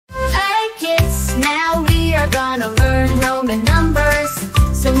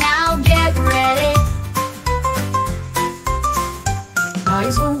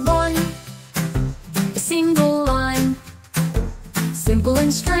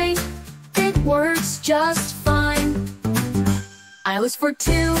line, it works just fine. I is for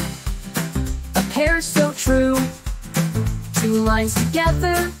 2, a pair so true. 2 lines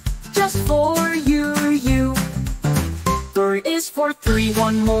together, just for you. 3 is for 3,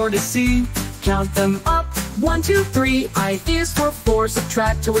 one more to see. Count them up, 1, 2, 3. I is for 4,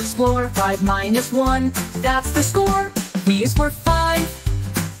 subtract to explore. 5 minus 1, that's the score. V is for 5,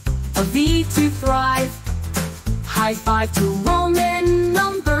 a V to thrive. High five to Roman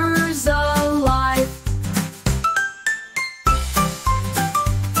numbers alive.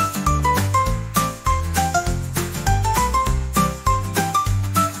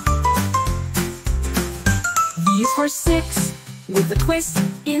 V is for 6, with a twist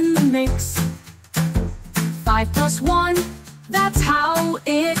in the mix. 5 plus 1, that's how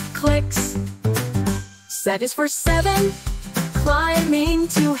it clicks. Z is for 7, climbing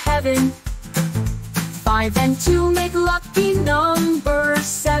to heaven. 5 and 2 make lucky number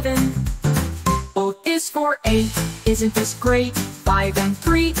 7. O is for 8, isn't this great? 5 and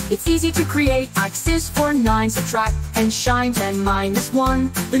 3, it's easy to create. X is for 9, subtract and shine. 10 minus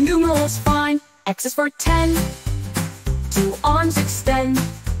 1, the numeral's fine. X is for 10, 2 arms extend.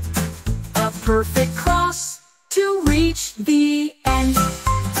 A perfect cross to reach the